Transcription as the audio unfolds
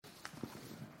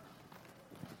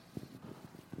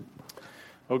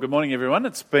Well, good morning, everyone.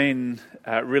 It's been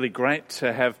really great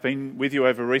to have been with you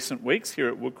over recent weeks here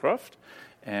at Woodcroft,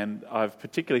 and I've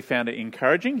particularly found it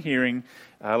encouraging hearing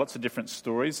lots of different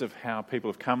stories of how people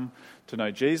have come to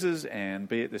know Jesus and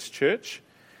be at this church.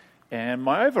 And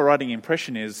my overriding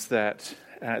impression is that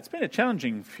it's been a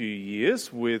challenging few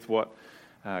years with what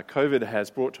COVID has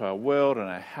brought to our world and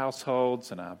our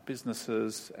households and our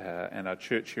businesses and our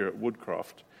church here at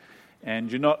Woodcroft.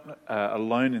 And you're not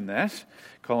alone in that.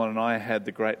 Colin and I had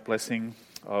the great blessing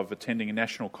of attending a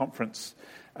national conference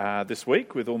this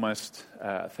week with almost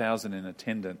 1,000 in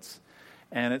attendance.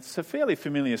 And it's a fairly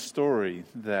familiar story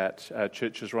that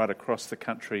churches right across the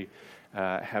country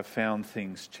have found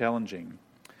things challenging.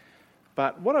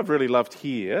 But what I've really loved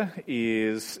here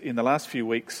is, in the last few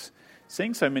weeks,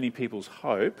 seeing so many people's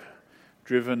hope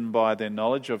driven by their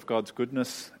knowledge of God's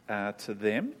goodness to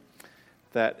them,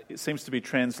 that it seems to be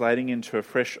translating into a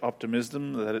fresh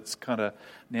optimism that it's kind of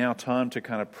now time to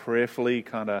kind of prayerfully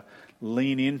kind of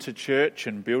lean into church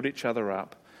and build each other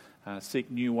up,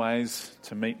 seek new ways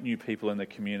to meet new people in the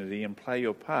community and play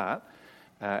your part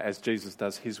as Jesus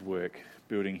does his work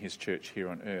building his church here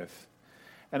on earth.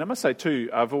 And I must say too,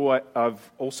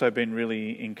 I've also been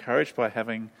really encouraged by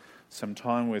having some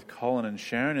time with Colin and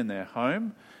Sharon in their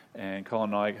home, and Colin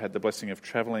and I had the blessing of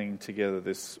travelling together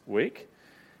this week.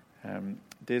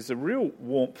 There's a real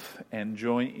warmth and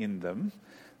joy in them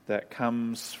that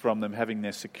comes from them having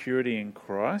their security in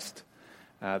Christ.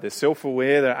 They're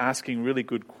self-aware, they're asking really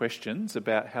good questions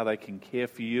about how they can care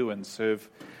for you and serve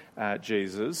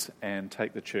Jesus and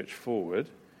take the church forward.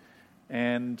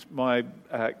 And my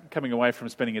coming away from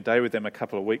spending a day with them a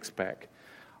couple of weeks back,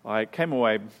 I came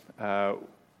away, I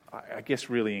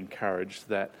guess, really encouraged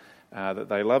that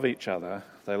they love each other,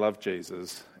 they love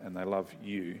Jesus, and they love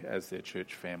you as their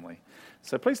church family.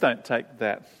 So please don't take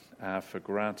that for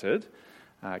granted.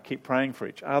 Keep praying for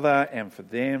each other and for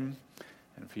them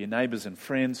and for your neighbours and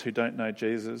friends who don't know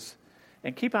Jesus.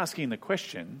 And keep asking the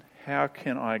question, how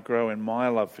can I grow in my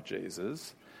love for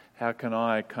Jesus? How can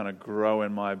I kind of grow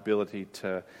in my ability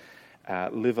to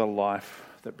live a life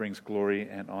that brings glory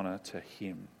and honour to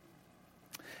him?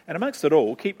 And amongst it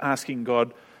all, keep asking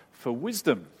God for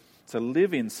wisdom to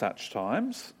live in such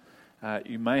times.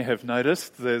 You may have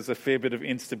noticed there's a fair bit of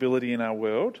instability in our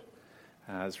world.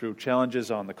 There's real challenges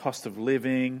on the cost of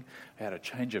living. We had a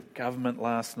change of government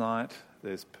last night.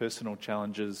 There's personal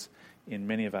challenges in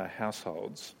many of our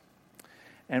households.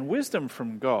 And wisdom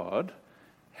from God,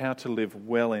 how to live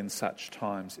well in such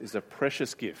times, is a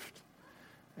precious gift.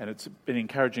 And it's been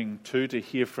encouraging too to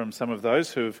hear from some of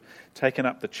those who have taken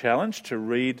up the challenge to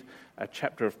read a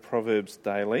chapter of Proverbs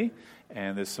daily.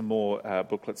 And there's some more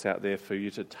booklets out there for you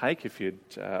to take if you'd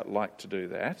like to do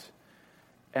that.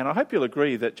 And I hope you'll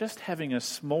agree that just having a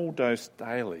small dose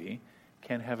daily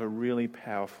can have a really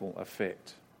powerful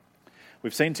effect.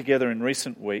 We've seen together in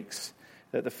recent weeks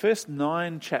that the first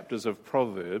 9 chapters of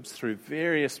Proverbs, through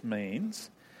various means,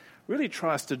 really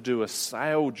tries to do a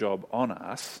sale job on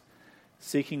us,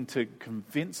 seeking to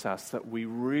convince us that we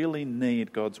really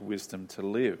need God's wisdom to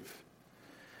live.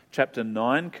 Chapter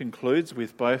 9 concludes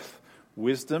with both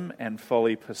wisdom and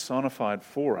folly personified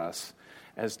for us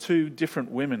as 2 different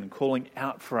women calling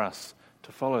out for us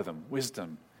to follow them,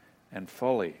 wisdom and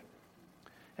folly.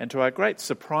 And to our great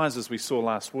surprise, as we saw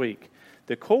last week,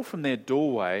 the call from their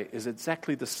doorway is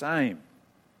exactly the same.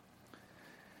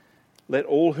 Let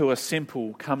all who are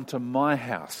simple come to my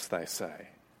house, they say.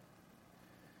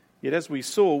 Yet as we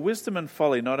saw, wisdom and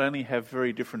folly not only have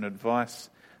very different advice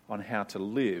on how to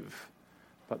live,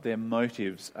 but their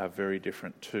motives are very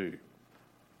different too.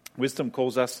 Wisdom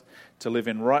calls us to live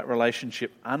in right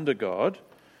relationship under God,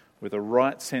 with a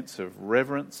right sense of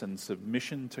reverence and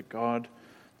submission to God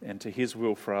and to his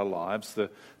will for our lives, the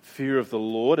fear of the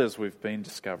Lord, as we've been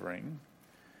discovering,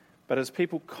 but as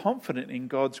people confident in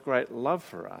God's great love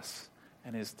for us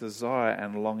and his desire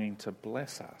and longing to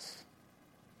bless us.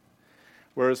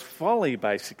 Whereas folly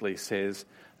basically says,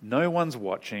 no one's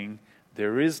watching,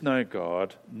 there is no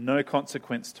God, no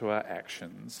consequence to our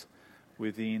actions,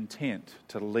 with the intent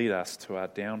to lead us to our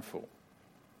downfall.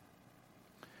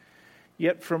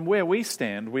 Yet from where we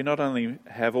stand, we not only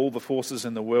have all the forces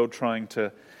in the world trying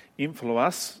to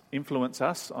influence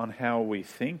us on how we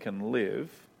think and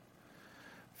live,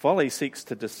 folly seeks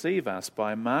to deceive us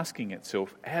by masking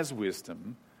itself as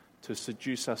wisdom to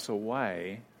seduce us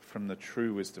away from the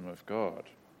true wisdom of God.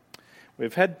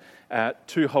 We've had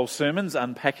 2 whole sermons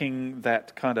unpacking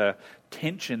that kind of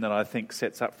tension that I think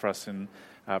sets up for us in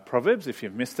Proverbs. If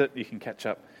you've missed it, you can catch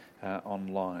up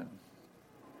online.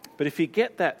 But if you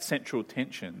get that central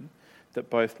tension that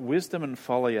both wisdom and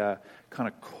folly are kind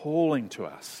of calling to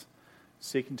us,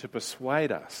 seeking to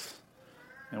persuade us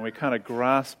and we kind of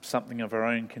grasp something of our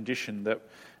own condition,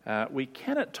 that we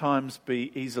can at times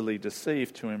be easily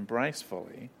deceived to embrace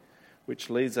folly, which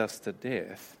leads us to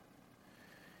death,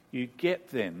 you get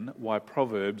then why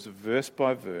Proverbs, verse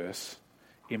by verse,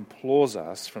 implores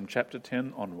us from chapter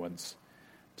 10 onwards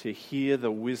to hear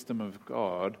the wisdom of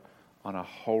God on a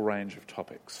whole range of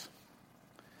topics.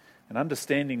 And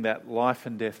understanding that life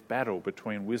and death battle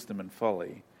between wisdom and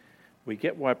folly, we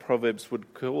get why Proverbs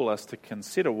would call us to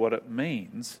consider what it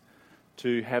means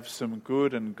to have some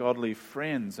good and godly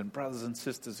friends and brothers and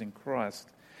sisters in Christ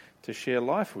to share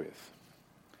life with.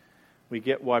 We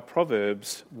get why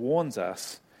Proverbs warns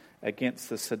us against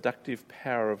the seductive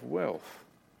power of wealth.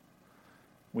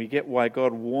 We get why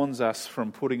God warns us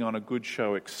from putting on a good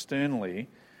show externally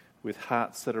with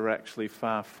hearts that are actually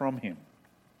far from Him.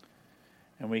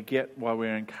 And we get why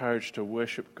we're encouraged to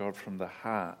worship God from the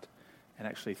heart and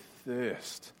actually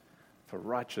thirst for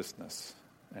righteousness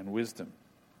and wisdom.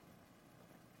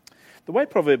 The way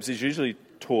Proverbs is usually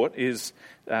taught is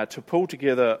to pull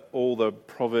together all the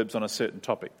Proverbs on a certain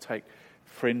topic. Take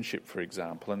friendship, for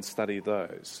example, and study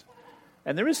those.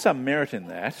 And there is some merit in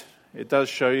that. It does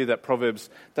show you that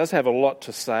Proverbs does have a lot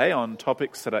to say on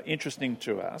topics that are interesting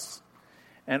to us,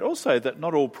 and also that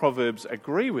not all Proverbs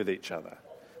agree with each other,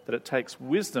 that it takes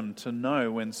wisdom to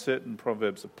know when certain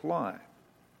Proverbs apply.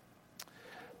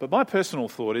 But my personal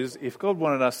thought is, if God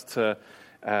wanted us to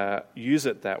use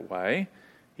it that way,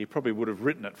 He probably would have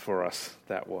written it for us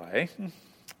that way.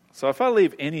 So if I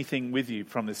leave anything with you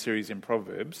from this series in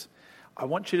Proverbs, I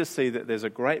want you to see that there's a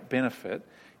great benefit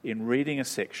in reading a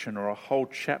section or a whole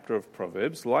chapter of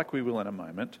Proverbs, like we will in a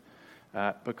moment,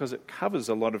 because it covers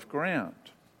a lot of ground.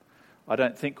 I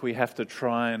don't think we have to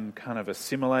try and kind of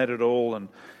assimilate it all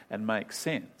and make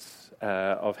sense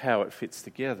of how it fits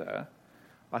together.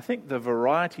 I think the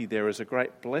variety there is a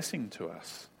great blessing to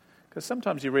us, because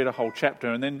sometimes you read a whole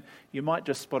chapter and then you might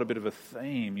just spot a bit of a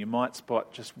theme. You might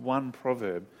spot just one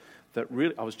proverb that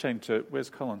really... I was chatting to... Where's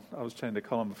Colin? I was chatting to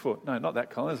Colin before. No, not that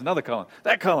Colin. There's another Colin.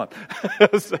 That Colin.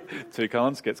 Two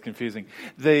Colins gets confusing.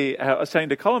 I was chatting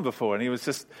to Colin before, and he was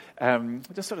just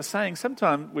sort of saying,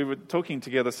 sometimes we were talking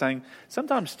together saying,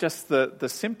 sometimes just the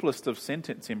simplest of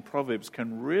sentence in Proverbs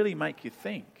can really make you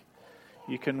think.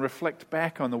 You can reflect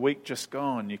back on the week just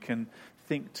gone. You can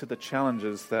think to the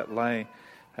challenges that lay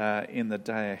in the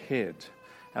day ahead.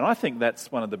 And I think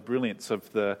that's one of the brilliance of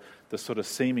the sort of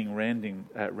seeming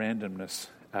randomness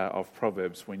of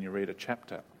Proverbs when you read a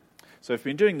chapter. So if you've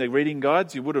been doing the reading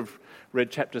guides, you would have read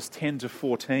chapters 10 to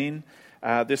 14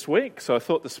 this week. So I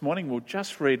thought this morning we'll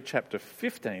just read chapter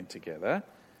 15 together.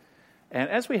 And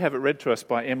as we have it read to us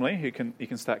by Emily, you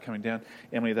can start coming down.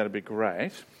 Emily, that'd be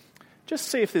great. Just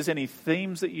see if there's any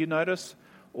themes that you notice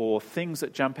or things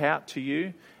that jump out to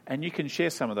you, and you can share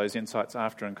some of those insights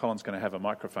after, and Colin's going to have a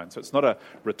microphone. So it's not a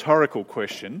rhetorical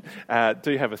question.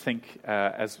 Do have a think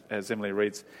as Emily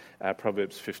reads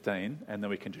Proverbs 15, and then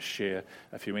we can just share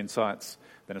a few insights.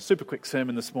 Then a super quick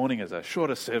sermon this morning as a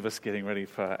shorter service getting ready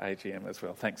for AGM as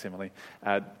well. Thanks, Emily.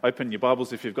 Open your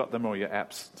Bibles if you've got them, or your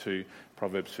apps, to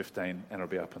Proverbs 15, and it'll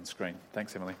be up on screen.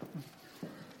 Thanks, Emily.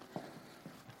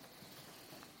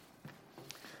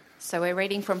 So we're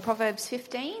reading from Proverbs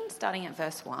 15, starting at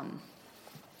verse 1.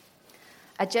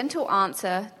 A gentle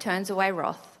answer turns away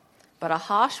wrath, but a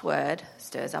harsh word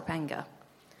stirs up anger.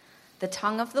 The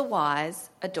tongue of the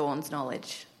wise adorns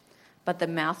knowledge, but the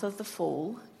mouth of the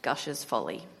fool gushes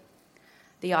folly.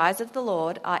 The eyes of the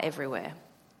Lord are everywhere,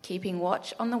 keeping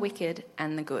watch on the wicked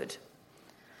and the good.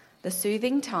 The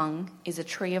soothing tongue is a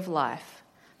tree of life,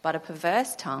 but a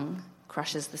perverse tongue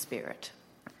crushes the spirit.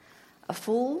 A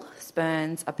fool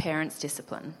spurns a parent's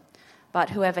discipline, but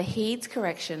whoever heeds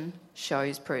correction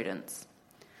shows prudence.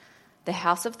 The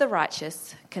house of the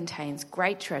righteous contains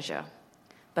great treasure,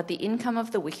 but the income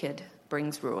of the wicked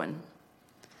brings ruin.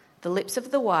 The lips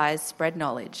of the wise spread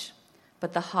knowledge,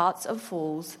 but the hearts of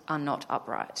fools are not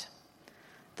upright.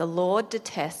 The Lord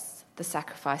detests the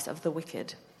sacrifice of the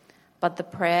wicked, but the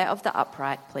prayer of the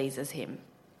upright pleases him.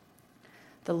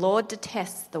 The Lord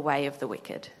detests the way of the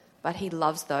wicked, but he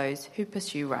loves those who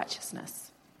pursue righteousness.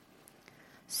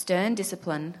 Stern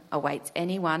discipline awaits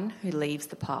anyone who leaves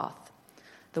the path.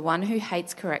 The one who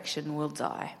hates correction will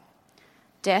die.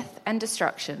 Death and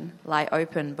destruction lie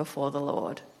open before the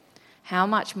Lord. How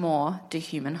much more do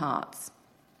human hearts?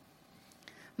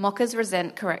 Mockers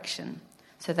resent correction,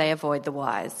 so they avoid the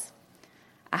wise.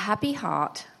 A happy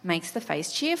heart makes the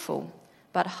face cheerful,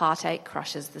 but heartache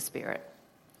crushes the spirit.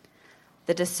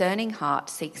 The discerning heart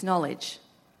seeks knowledge,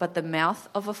 but the mouth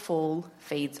of a fool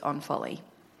feeds on folly.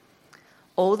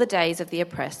 All the days of the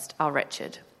oppressed are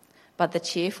wretched, but the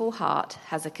cheerful heart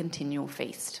has a continual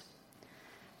feast.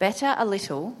 Better a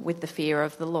little with the fear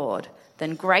of the Lord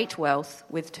than great wealth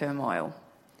with turmoil.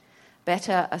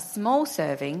 Better a small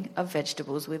serving of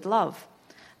vegetables with love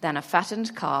than a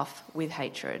fattened calf with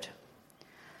hatred.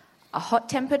 A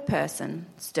hot-tempered person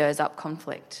stirs up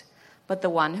conflict, but the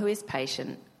one who is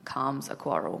patient calms a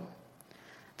quarrel.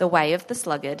 The way of the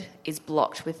sluggard is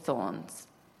blocked with thorns,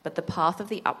 but the path of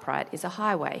the upright is a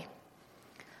highway.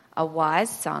 A wise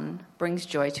son brings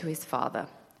joy to his father,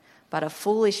 but a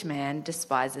foolish man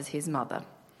despises his mother.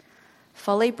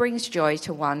 Folly brings joy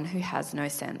to one who has no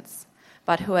sense,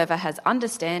 but whoever has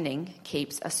understanding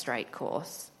keeps a straight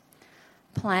course.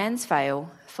 Plans fail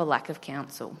for lack of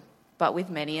counsel, but with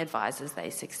many advisers they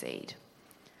succeed.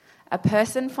 A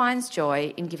person finds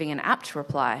joy in giving an apt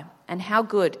reply, and how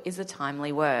good is a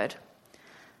timely word.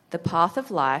 The path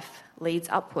of life leads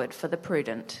upward for the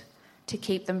prudent, to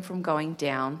keep them from going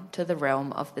down to the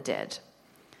realm of the dead.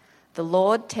 The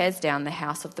Lord tears down the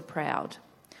house of the proud,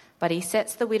 but he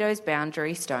sets the widow's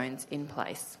boundary stones in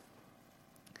place.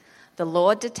 The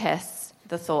Lord detests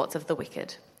the thoughts of the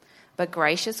wicked, but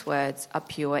gracious words are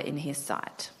pure in his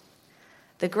sight.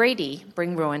 The greedy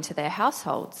bring ruin to their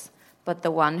households, but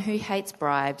the one who hates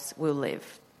bribes will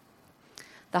live.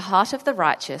 The heart of the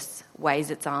righteous weighs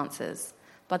its answers,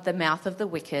 but the mouth of the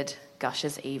wicked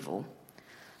gushes evil.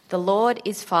 The Lord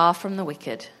is far from the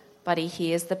wicked, but he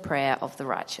hears the prayer of the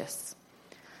righteous.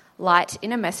 Light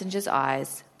in a messenger's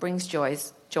eyes brings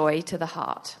joy to the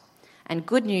heart, and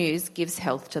good news gives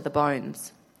health to the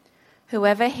bones.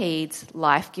 Whoever heeds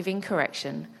life-giving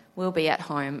correction will be at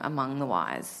home among the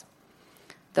wise.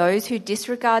 Those who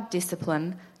disregard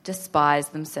discipline despise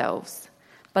themselves,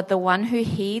 but the one who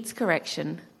heeds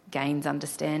correction gains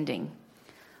understanding.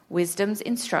 Wisdom's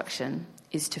instruction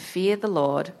is to fear the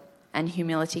Lord, and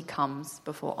humility comes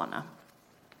before honour.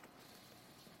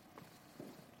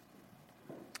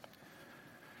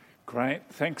 Great,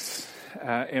 thanks,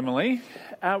 Emily.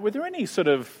 Were there any sort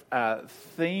of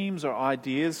themes or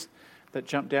ideas that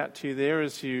jumped out to you there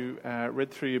as you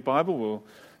read through your Bible? We'll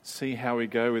see how we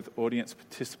go with audience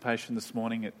participation this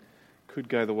morning. It could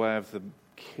go the way of the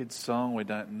kids' song, we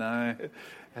don't know.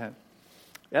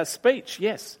 Speech,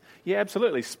 yes. Yeah,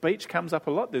 absolutely. Speech comes up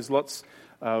a lot. There's lots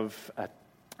of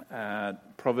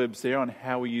proverbs there on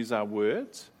how we use our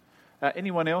words.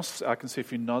 Anyone else? I can see a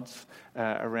few nods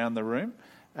around the room.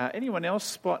 Anyone else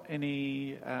spot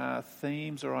any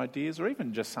themes or ideas, or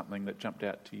even just something that jumped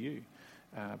out to you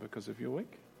because of your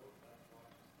week?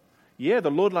 Yeah,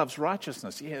 the Lord loves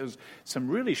righteousness. Yeah, there's some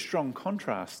really strong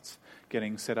contrasts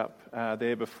getting set up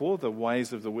there before, the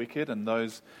ways of the wicked and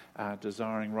those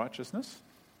desiring righteousness.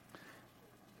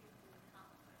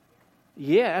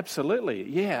 Yeah, absolutely.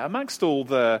 Yeah, amongst all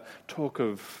the talk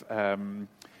of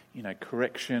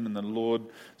correction and the Lord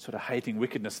sort of hating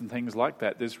wickedness and things like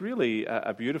that, there's really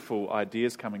a beautiful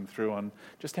ideas coming through on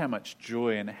just how much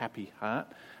joy and a happy heart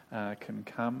can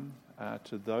come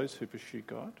to those who pursue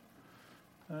God.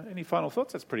 Any final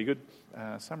thoughts? That's a pretty good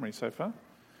summary so far.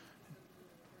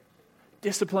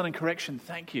 Discipline and correction,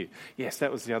 thank you. Yes,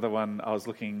 that was the other one I was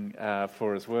looking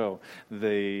for as well.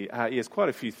 Yes, quite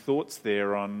a few thoughts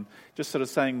there on just sort of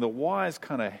saying the wise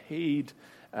kind of heed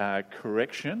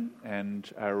correction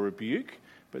and rebuke,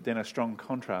 but then a strong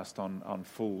contrast on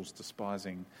fools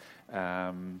despising,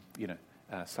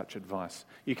 such advice.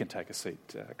 You can take a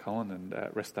seat, Colin, and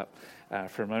rest up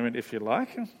for a moment if you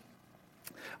like.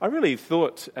 I really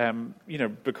thought,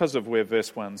 because of where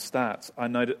verse 1 starts,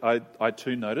 I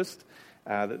too noticed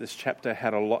that this chapter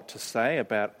had a lot to say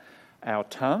about our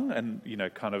tongue, and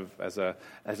kind of as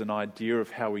an idea of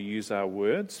how we use our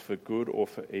words for good or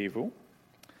for evil.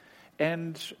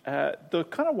 And the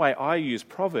kind of way I use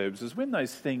Proverbs is when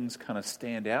those things kind of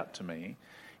stand out to me,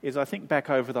 is I think back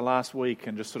over the last week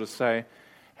and just sort of say,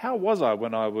 how was I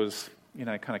when I was,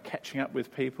 kind of catching up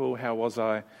with people? How was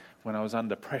I when I was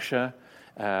under pressure?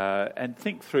 And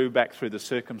think back through the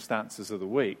circumstances of the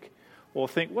week, or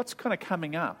think what's kind of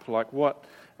coming up, like what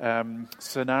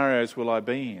scenarios will I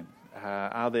be in?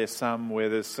 Are there some where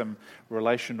there's some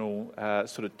relational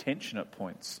sort of tension at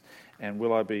points? And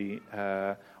will I be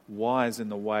wise in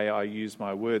the way I use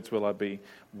my words? Will I be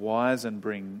wise and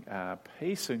bring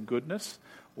peace and goodness?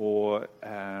 Or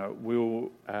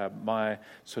will my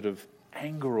sort of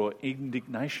anger or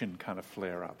indignation kind of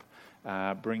flare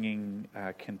up, bringing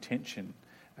contention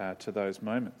to those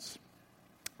moments?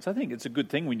 So I think it's a good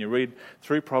thing when you read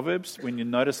through Proverbs, when you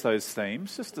notice those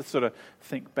themes, just to sort of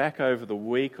think back over the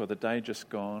week or the day just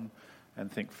gone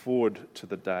and think forward to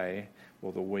the day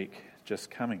or the week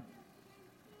just coming.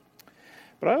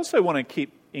 But I also want to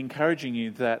keep encouraging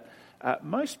you that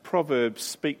most Proverbs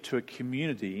speak to a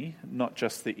community, not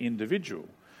just the individual.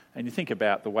 And you think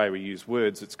about the way we use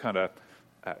words, it's kind of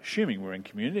assuming we're in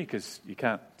community, because you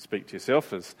can't speak to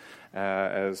yourself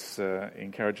as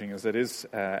encouraging as it is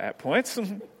at points.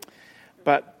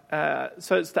 But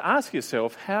so it's to ask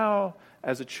yourself, how,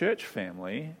 as a church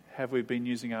family, have we been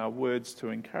using our words to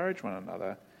encourage one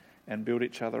another and build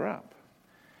each other up?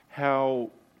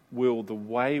 How will the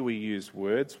way we use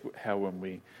words, how when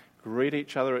we greet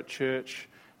each other at church,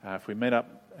 if we meet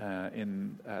up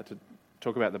to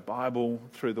talk about the Bible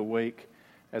through the week,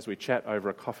 as we chat over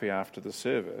a coffee after the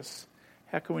service,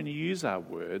 how can we use our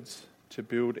words to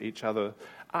build each other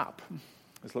up?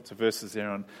 There's lots of verses there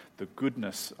on the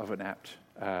goodness of an apt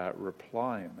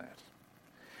reply in that.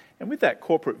 And with that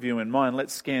corporate view in mind,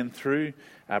 let's scan through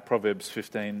Proverbs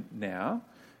 15 now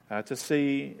to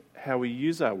see how we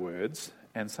use our words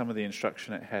and some of the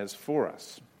instruction it has for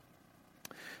us.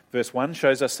 Verse 1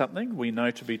 shows us something we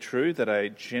know to be true, that a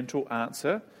gentle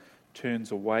answer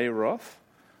turns away wrath,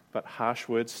 but harsh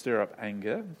words stir up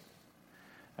anger.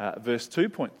 Verse 2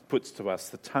 puts to us,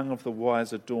 the tongue of the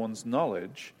wise adorns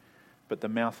knowledge, but the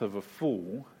mouth of a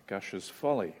fool gushes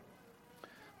folly.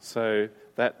 So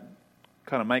that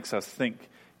kind of makes us think,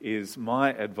 is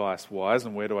my advice wise,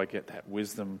 and where do I get that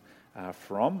wisdom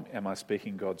from? Am I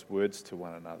speaking God's words to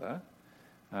one another?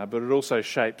 But it also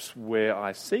shapes where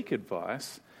I seek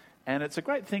advice, and it's a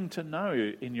great thing to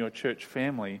know in your church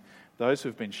family, those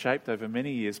who've been shaped over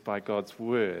many years by God's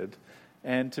word,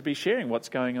 and to be sharing what's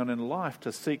going on in life,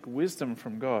 to seek wisdom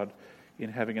from God in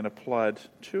having it applied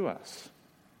to us.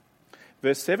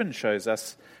 Verse 7 shows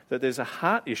us that there's a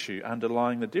heart issue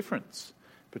underlying the difference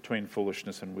between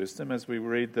foolishness and wisdom, as we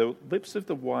read, the lips of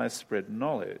the wise spread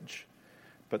knowledge,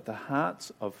 but the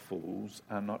hearts of fools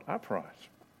are not upright.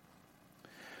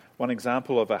 One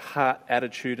example of a heart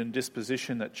attitude and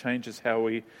disposition that changes how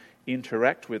we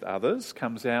interact with others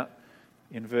comes out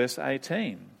in verse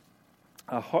 18.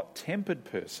 A hot-tempered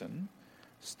person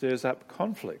stirs up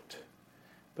conflict,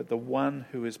 but the one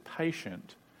who is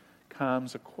patient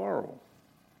calms a quarrel.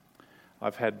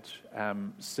 I've had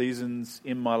seasons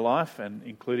in my life, and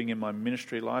including in my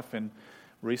ministry life in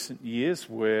recent years,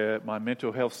 where my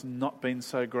mental health's not been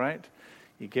so great.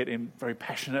 You get very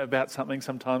passionate about something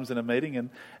sometimes in a meeting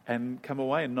and come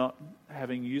away and not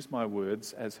having used my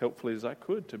words as helpfully as I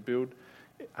could to build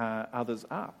others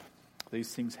up.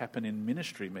 These things happen in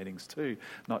ministry meetings too,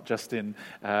 not just in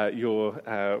your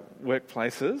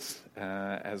workplaces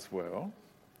as well.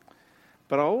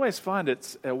 But I always find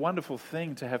it's a wonderful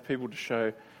thing to have people to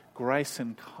show grace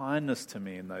and kindness to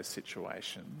me in those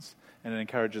situations, and it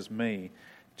encourages me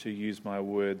to use my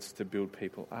words to build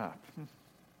people up.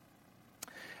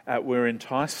 We're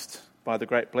enticed by the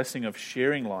great blessing of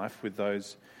sharing life with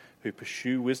those who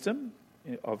pursue wisdom,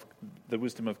 of the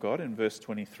wisdom of God. In verse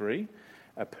 23,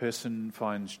 a person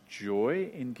finds joy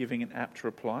in giving an apt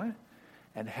reply.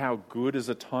 And how good is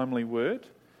a timely word?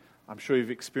 I'm sure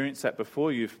you've experienced that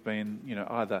before. You've been,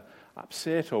 either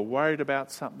upset or worried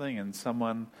about something, and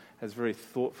someone has very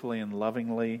thoughtfully and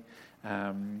lovingly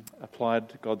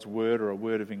applied God's word or a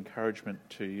word of encouragement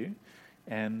to you.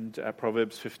 And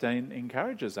Proverbs 15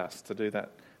 encourages us to do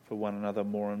that for one another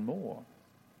more and more.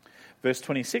 Verse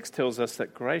 26 tells us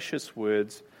that gracious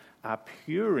words are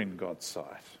pure in God's sight.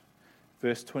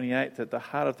 Verse 28, that the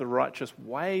heart of the righteous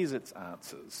weighs its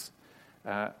answers.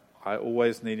 I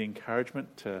always need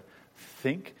encouragement to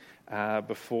think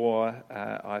before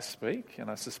I speak, and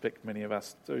I suspect many of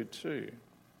us do too.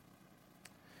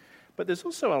 But there's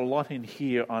also a lot in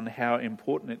here on how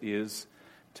important it is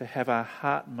to have our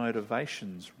heart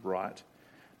motivations right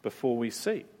before we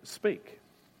speak,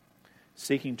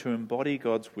 seeking to embody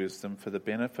God's wisdom for the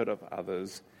benefit of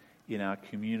others in our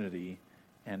community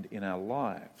and in our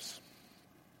lives.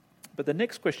 But the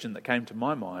next question that came to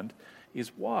my mind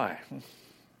is why?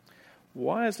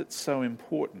 Why is it so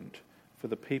important for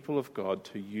the people of God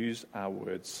to use our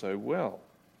words so well?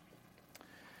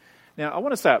 Now, I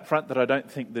want to say up front that I don't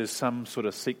think there's some sort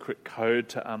of secret code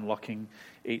to unlocking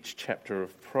each chapter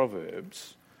of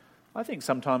Proverbs. I think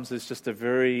sometimes there's just a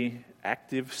very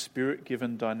active,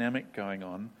 spirit-given dynamic going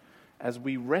on as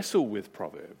we wrestle with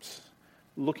Proverbs,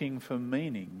 looking for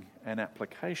meaning and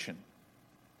application.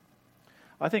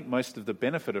 I think most of the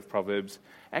benefit of Proverbs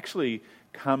actually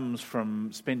comes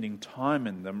from spending time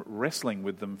in them, wrestling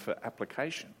with them for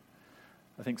application.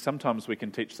 I think sometimes we can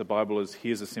teach the Bible as,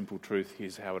 here's a simple truth,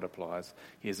 here's how it applies.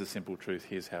 Here's a simple truth,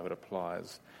 here's how it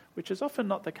applies, which is often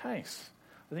not the case.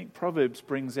 I think Proverbs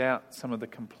brings out some of the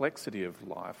complexity of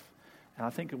life, and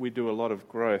I think we do a lot of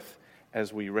growth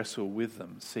as we wrestle with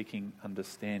them, seeking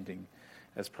understanding,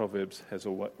 as Proverbs has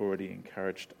already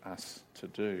encouraged us to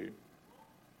do.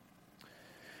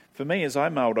 For me, as I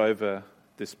mulled over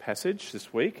this passage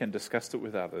this week and discussed it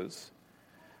with others,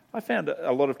 I found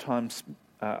a lot of times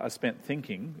I spent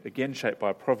thinking, again shaped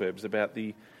by Proverbs, about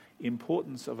the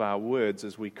importance of our words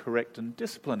as we correct and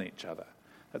discipline each other.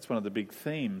 That's one of the big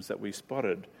themes that we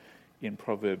spotted in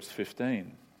Proverbs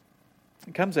 15.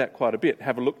 It comes out quite a bit.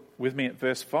 Have a look with me at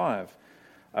verse 5.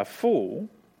 A fool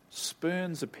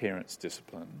spurns a parent's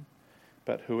discipline,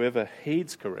 but whoever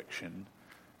heeds correction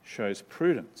shows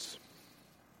prudence.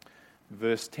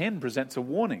 Verse 10 presents a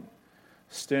warning.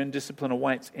 Stern discipline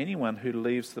awaits anyone who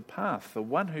leaves the path. The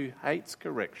one who hates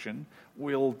correction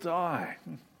will die.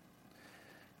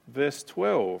 Verse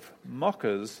 12,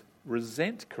 mockers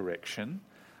resent correction,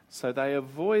 so they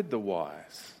avoid the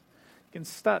wise. You can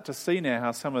start to see now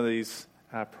how some of these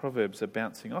proverbs are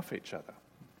bouncing off each other.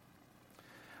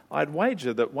 I'd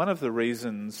wager that one of the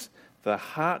reasons the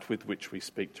heart with which we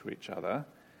speak to each other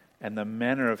and the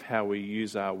manner of how we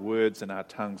use our words and our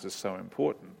tongues is so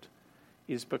important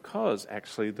is because,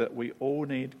 actually, that we all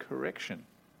need correction,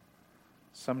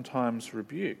 sometimes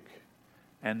rebuke,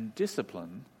 and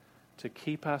discipline to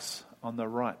keep us on the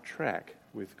right track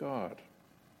with God.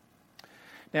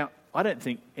 Now, I don't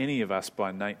think any of us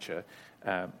by nature,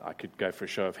 I could go for a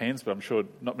show of hands, but I'm sure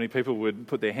not many people would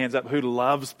put their hands up, who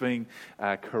loves being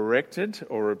corrected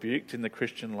or rebuked in the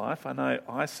Christian life. I know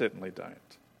I certainly don't.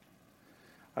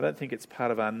 I don't think it's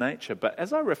part of our nature. But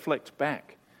as I reflect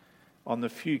back on the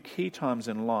few key times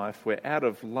in life where out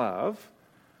of love,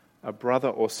 a brother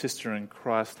or sister in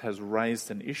Christ has raised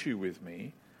an issue with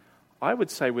me, I would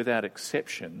say without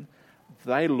exception,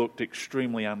 they looked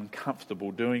extremely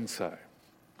uncomfortable doing so.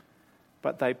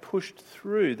 But they pushed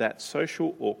through that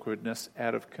social awkwardness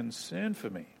out of concern for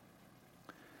me.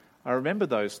 I remember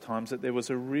those times that there was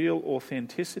a real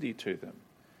authenticity to them,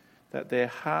 that their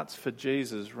hearts for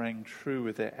Jesus rang true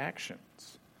with their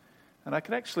actions. And I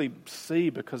could actually see,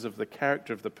 because of the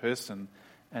character of the person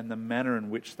and the manner in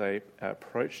which they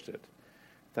approached it,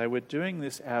 they were doing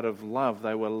this out of love.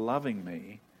 They were loving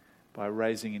me by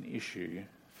raising an issue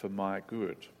for my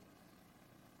good.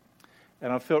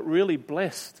 And I felt really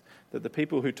blessed that the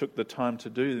people who took the time to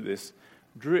do this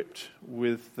dripped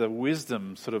with the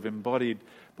wisdom sort of embodied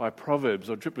by Proverbs,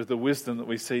 or dripped with the wisdom that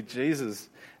we see Jesus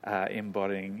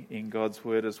embodying in God's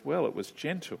word as well. It was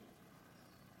gentle.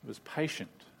 It was patient.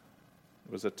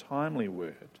 It was a timely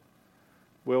word,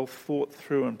 well thought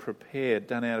through and prepared,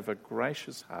 done out of a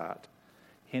gracious heart.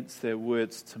 Hence their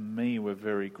words to me were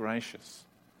very gracious.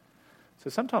 So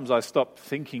sometimes I stop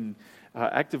thinking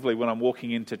actively when I'm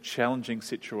walking into challenging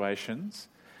situations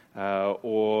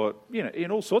or,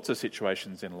 in all sorts of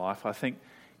situations in life. I think,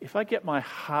 if I get my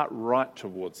heart right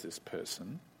towards this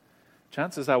person,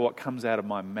 chances are what comes out of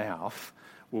my mouth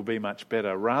will be much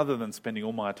better, rather than spending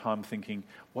all my time thinking,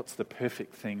 what's the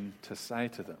perfect thing to say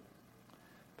to them?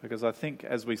 Because I think,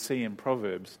 as we see in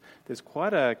Proverbs, there's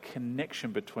quite a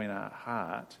connection between our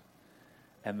heart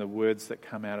and the words that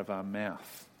come out of our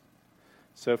mouth.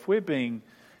 So if we're being,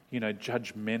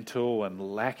 judgmental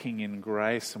and lacking in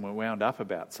grace, and we're wound up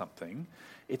about something,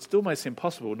 it's almost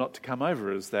impossible not to come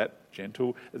over as that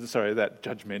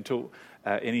judgmental,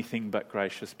 anything but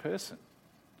gracious person.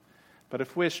 But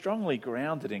if we're strongly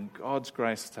grounded in God's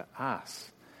grace to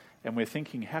us, and we're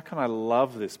thinking, how can I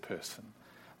love this person?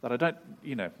 That I don't,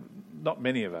 not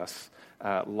many of us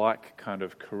like kind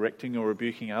of correcting or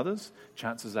rebuking others.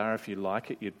 Chances are, if you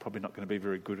like it, you're probably not going to be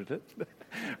very good at it.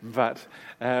 But,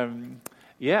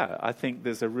 I think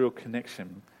there's a real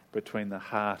connection between the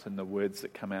heart and the words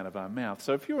that come out of our mouth.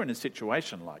 So if you're in a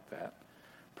situation like that,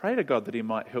 pray to God that he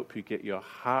might help you get your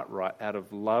heart right out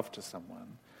of love to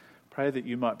someone. Pray that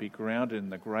you might be grounded in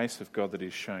the grace of God that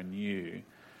he's shown you.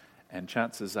 And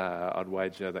chances are, I'd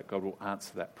wager that God will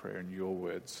answer that prayer, and your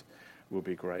words will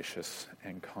be gracious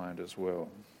and kind as well.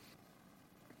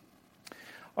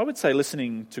 I would say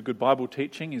listening to good Bible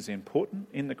teaching is important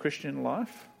in the Christian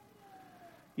life.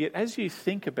 Yet as you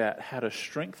think about how to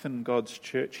strengthen God's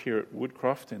church here at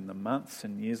Woodcroft in the months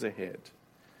and years ahead,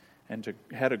 and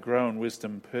how to grow in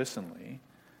wisdom personally,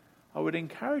 I would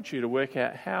encourage you to work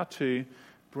out how to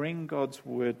bring God's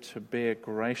word to bear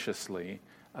graciously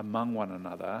among one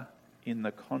another in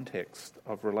the context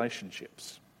of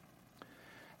relationships.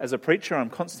 As a preacher, I'm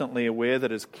constantly aware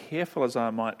that, as careful as I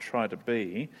might try to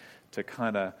be to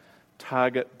kind of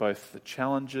target both the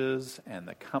challenges and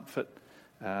the comfort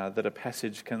that a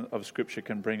passage of Scripture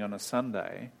can bring on a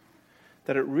Sunday,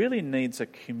 that it really needs a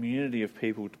community of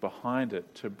people behind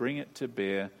it to bring it to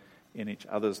bear in each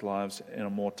other's lives in a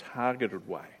more targeted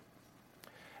way.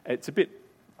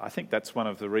 I think that's one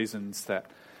of the reasons that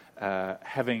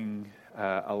having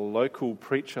a local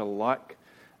preacher like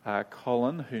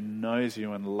Colin, who knows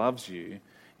you and loves you,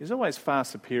 is always far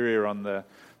superior on the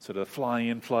sort of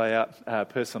fly-in, fly-out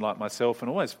person like myself, and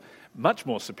always much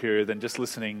more superior than just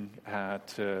listening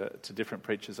to different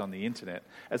preachers on the internet,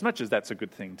 as much as that's a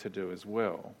good thing to do as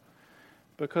well.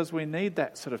 Because we need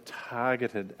that sort of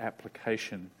targeted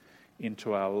application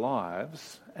into our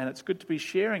lives, and it's good to be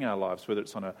sharing our lives, whether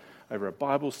it's over a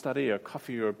Bible study, a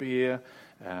coffee or a beer,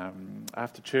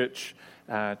 after church,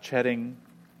 chatting,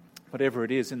 whatever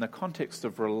it is, in the context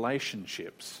of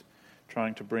relationships,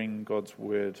 trying to bring God's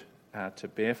word to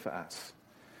bear for us.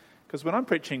 Because when I'm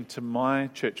preaching to my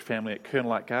church family at Colonel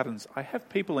Light Gardens, I have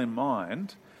people in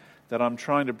mind that I'm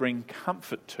trying to bring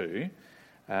comfort to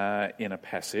in a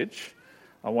passage.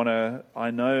 I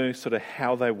know sort of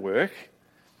how they work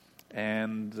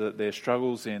and their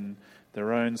struggles in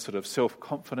their own sort of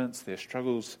self-confidence, their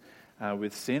struggles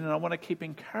with sin, and I want to keep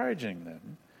encouraging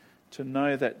them to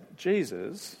know that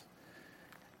Jesus,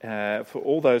 for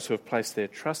all those who have placed their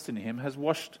trust in him, has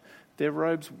washed their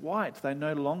robes white. They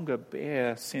no longer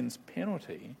bear sin's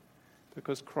penalty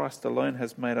because Christ alone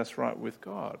has made us right with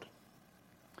God.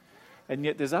 And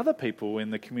yet there's other people in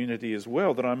the community as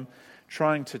well that I'm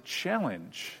trying to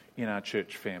challenge in our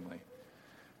church family.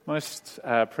 Most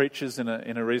preachers in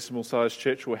a reasonable sized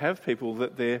church will have people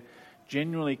that they're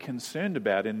genuinely concerned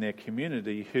about in their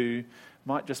community who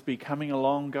might just be coming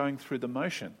along, going through the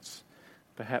motions,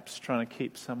 perhaps trying to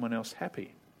keep someone else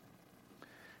happy.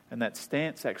 And that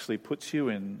stance actually puts you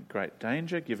in great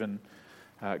danger, given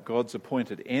God's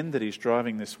appointed end that he's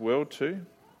driving this world to,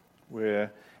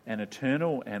 where an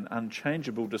eternal and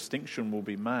unchangeable distinction will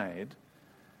be made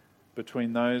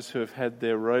between those who have had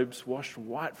their robes washed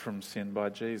white from sin by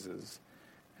Jesus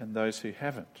and those who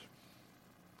haven't.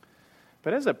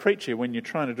 But as a preacher, when you're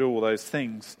trying to do all those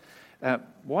things,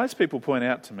 wise people point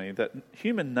out to me that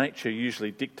human nature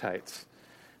usually dictates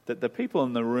that the people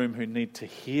in the room who need to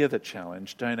hear the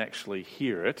challenge don't actually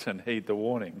hear it and heed the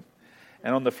warning.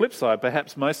 And on the flip side,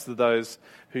 perhaps most of those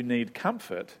who need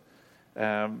comfort,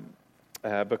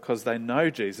 because they know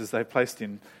Jesus, they've placed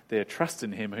in their trust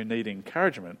in him, who need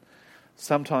encouragement,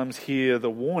 sometimes hear the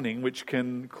warning, which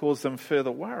can cause them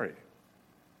further worry.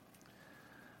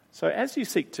 So as you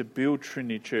seek to build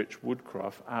Trinity Church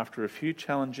Woodcroft after a few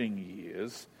challenging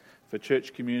years for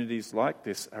church communities like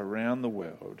this around the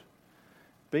world,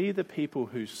 be the people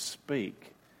who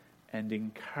speak and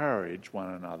encourage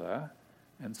one another,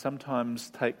 and sometimes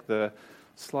take the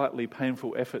slightly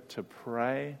painful effort to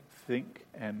pray, think,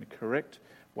 and correct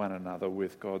one another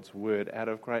with God's word out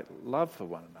of great love for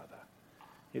one another.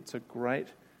 It's a great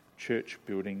church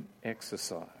building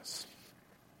exercise.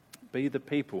 Be the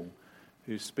people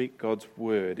who speak God's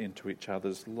word into each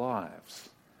other's lives,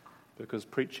 because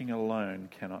preaching alone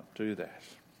cannot do that.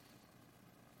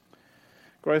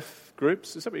 Growth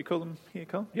groups, is that what you call them here,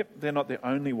 Colin? Yep, they're not the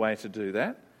only way to do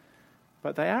that,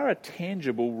 but they are a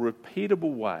tangible,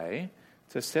 repeatable way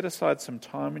to set aside some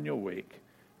time in your week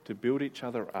to build each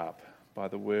other up by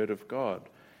the word of God,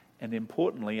 and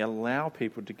importantly, allow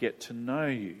people to get to know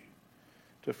you,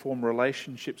 to form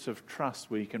relationships of trust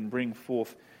where you can bring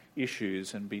forth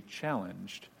issues and be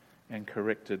challenged and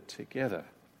corrected together,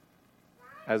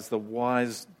 as the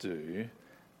wise do,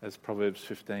 as Proverbs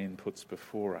 15 puts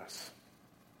before us.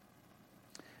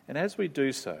 And as we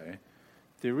do so,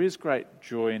 there is great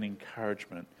joy and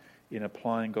encouragement in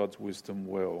applying God's wisdom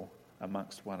well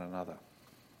amongst one another.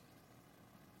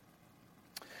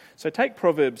 So take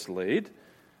Proverbs' lead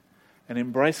and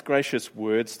embrace gracious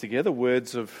words together,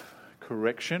 words of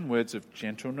correction, words of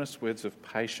gentleness, words of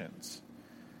patience,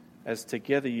 as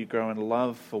together you grow in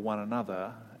love for one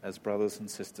another as brothers and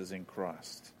sisters in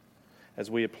Christ, as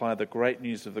we apply the great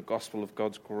news of the gospel of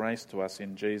God's grace to us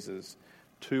in Jesus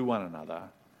to one another,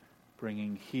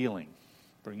 bringing healing,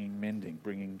 bringing mending,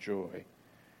 bringing joy,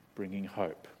 bringing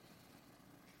hope.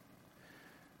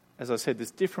 As I said, there's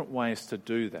different ways to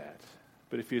do that.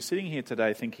 But if you're sitting here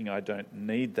today thinking, I don't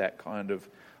need that kind of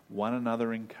one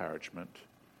another encouragement,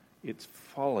 it's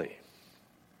folly.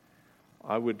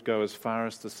 I would go as far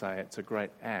as to say it's a great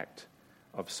act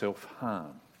of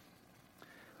self-harm.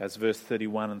 As verse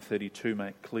 31 and 32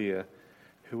 make clear,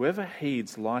 whoever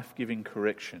heeds life-giving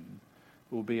correction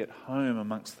will be at home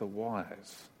amongst the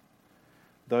wise.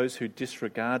 Those who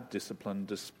disregard discipline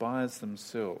despise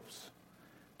themselves,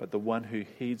 but the one who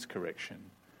heeds correction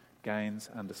gains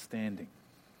understanding.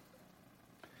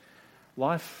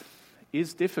 Life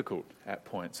is difficult at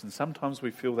points, and sometimes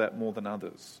we feel that more than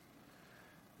others.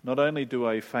 Not only do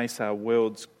we face our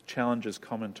world's challenges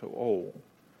common to all,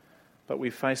 but we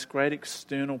face great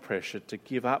external pressure to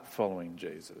give up following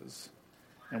Jesus,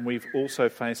 and we also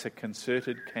face a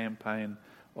concerted campaign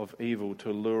of evil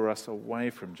to lure us away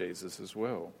from Jesus as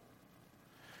well.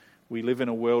 We live in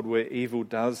a world where evil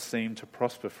does seem to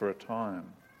prosper for a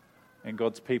time, and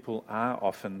God's people are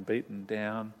often beaten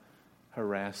down,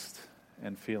 harassed,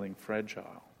 and feeling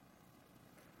fragile.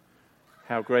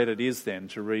 How great it is then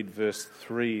to read verse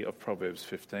 3 of Proverbs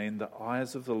 15, "The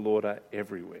eyes of the Lord are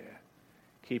everywhere,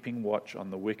 keeping watch on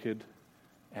the wicked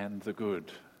and the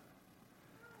good."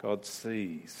 God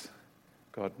sees,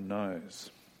 God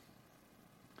knows.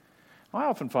 I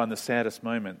often find the saddest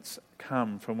moments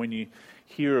come from when you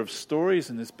hear of stories,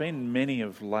 and there's been many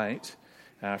of late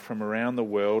from around the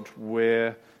world,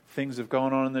 where things have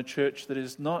gone on in the church that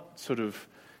is not sort of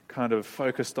kind of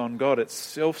focused on God. It's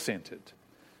self-centered.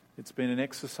 It's been an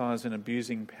exercise in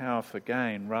abusing power for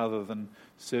gain rather than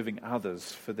serving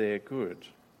others for their good.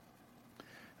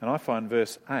 And I find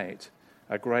verse 8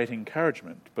 a great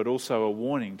encouragement, but also a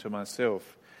warning to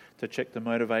myself to check the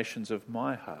motivations of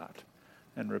my heart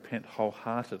and repent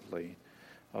wholeheartedly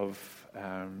of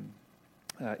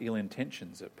ill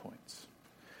intentions at points.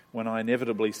 When I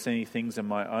inevitably see things in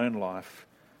my own life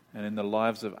and in the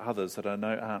lives of others that I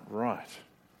know aren't right.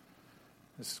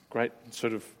 This great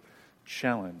sort of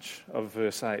challenge of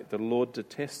verse 8, "The Lord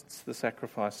detests the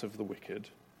sacrifice of the wicked,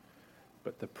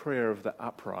 but the prayer of the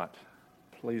upright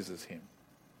pleases him."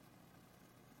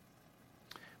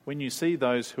 When you see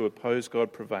those who oppose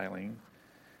God prevailing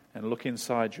and look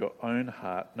inside your own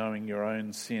heart, knowing your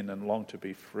own sin and long to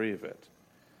be free of it,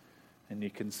 and you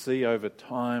can see over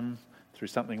time through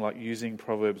something like using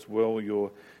Proverbs well,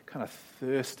 you're kind of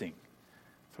thirsting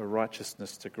for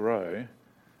righteousness to grow,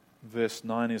 verse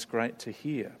 9 is great to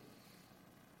hear.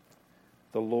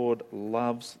 The Lord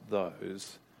loves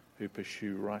those who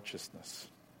pursue righteousness.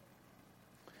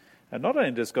 And not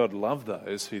only does God love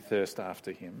those who thirst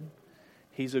after him,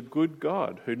 he's a good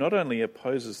God who not only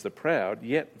opposes the proud,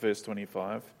 yet, verse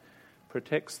 25,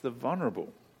 protects the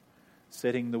vulnerable,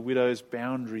 setting the widow's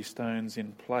boundary stones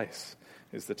in place,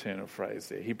 is the turn of phrase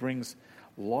there. He brings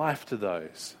life to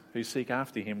those who seek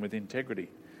after him with integrity.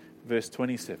 Verse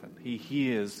 27, he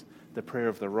hears the prayer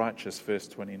of the righteous, verse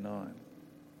 29.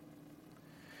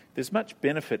 There's much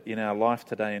benefit in our life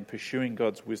today in pursuing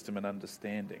God's wisdom and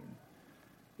understanding.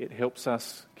 It helps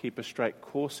us keep a straight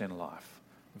course in life.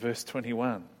 Verse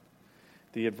 21,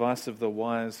 the advice of the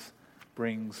wise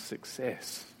brings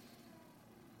success.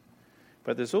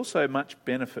 But there's also much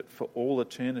benefit for all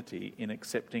eternity in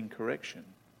accepting correction,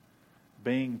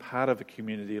 being part of a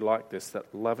community like this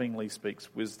that lovingly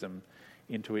speaks wisdom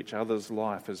into each other's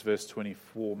life, as verse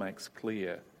 24 makes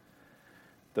clear.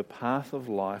 The path of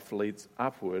life leads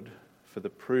upward for the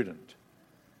prudent,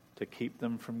 to keep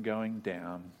them from going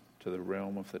down to the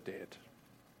realm of the dead.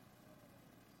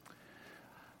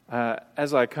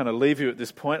 As I kind of leave you at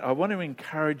this point, I want to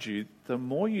encourage you, the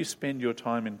more you spend your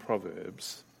time in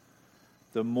Proverbs,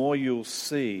 the more you'll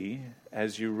see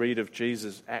as you read of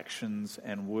Jesus' actions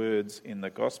and words in the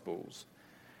Gospels,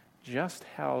 just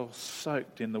how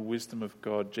soaked in the wisdom of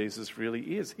God Jesus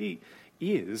really is. He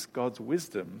is God's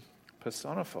wisdom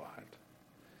personified.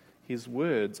 His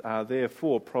words are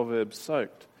therefore Proverbs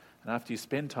soaked. And after you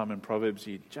spend time in Proverbs,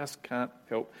 you just can't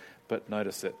help but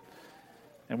notice it.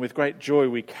 And with great joy,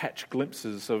 we catch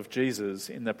glimpses of Jesus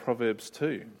in the Proverbs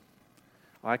too.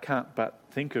 I can't but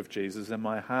think of Jesus, and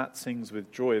my heart sings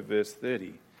with joy, verse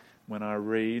 30, when I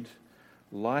read,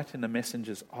 "Light in the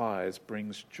messenger's eyes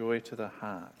brings joy to the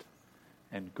heart,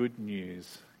 and good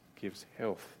news gives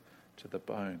health to the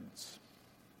bones."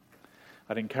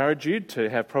 I'd encourage you to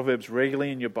have Proverbs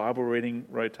regularly in your Bible reading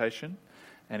rotation.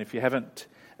 And if you haven't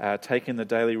taken the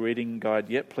daily reading guide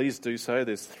yet, please do so.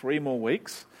 There's 3 more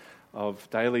weeks of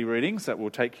daily readings that will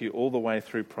take you all the way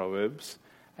through Proverbs.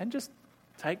 And just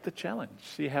take the challenge.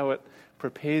 See how it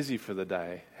prepares you for the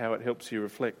day, how it helps you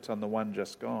reflect on the one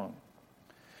just gone.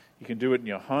 You can do it in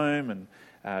your home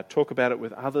and talk about it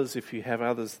with others if you have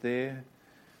others there.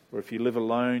 Or if you live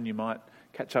alone, you might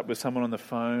catch up with someone on the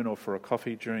phone or for a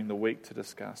coffee during the week to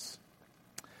discuss.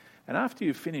 And after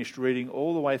you've finished reading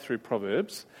all the way through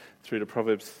Proverbs, through to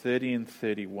Proverbs 30 and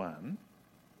 31,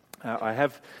 I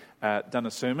have done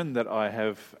a sermon that I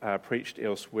have preached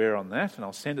elsewhere on that, and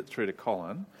I'll send it through to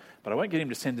Colin, but I won't get him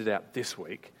to send it out this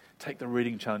week. Take the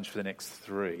reading challenge for the next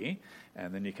 3,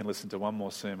 and then you can listen to one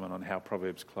more sermon on how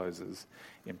Proverbs closes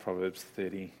in Proverbs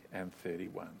 30 and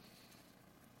 31.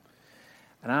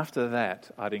 And after that,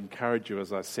 I'd encourage you,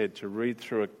 as I said, to read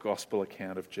through a gospel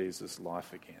account of Jesus'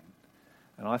 life again.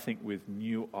 And I think with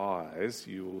new eyes,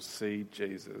 you will see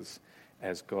Jesus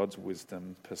as God's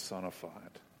wisdom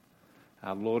personified.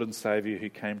 Our Lord and Saviour who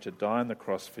came to die on the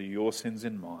cross for your sins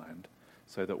in mind,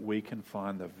 so that we can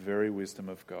find the very wisdom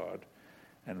of God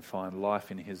and find life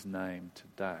in his name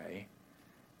today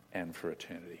and for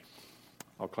eternity.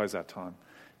 I'll close our time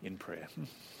in prayer.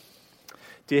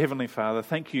 Dear Heavenly Father,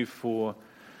 thank you for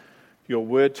your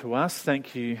word to us.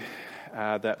 Thank you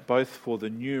that both for the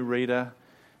new reader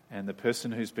and the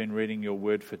person who's been reading your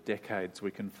word for decades,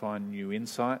 we can find new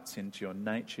insights into your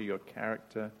nature, your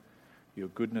character, your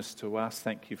goodness to us.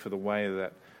 Thank you for the way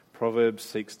that Proverbs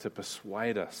seeks to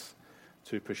persuade us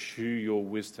to pursue your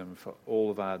wisdom for all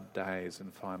of our days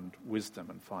and find wisdom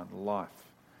and find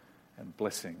life and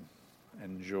blessing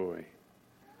and joy.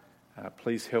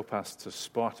 Please help us to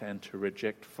spot and to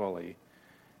reject folly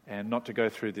and not to go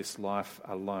through this life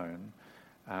alone,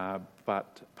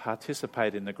 but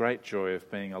participate in the great joy of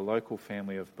being a local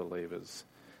family of believers,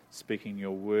 speaking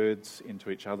your words into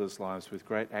each other's lives with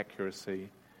great accuracy,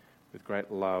 with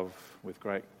great love, with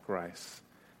great grace,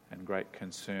 and great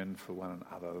concern for one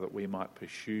another, that we might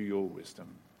pursue your wisdom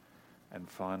and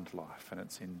find life. And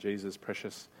it's in Jesus'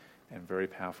 precious and very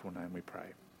powerful name we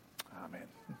pray. Amen.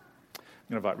 I'm going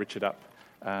to invite Richard up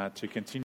to continue.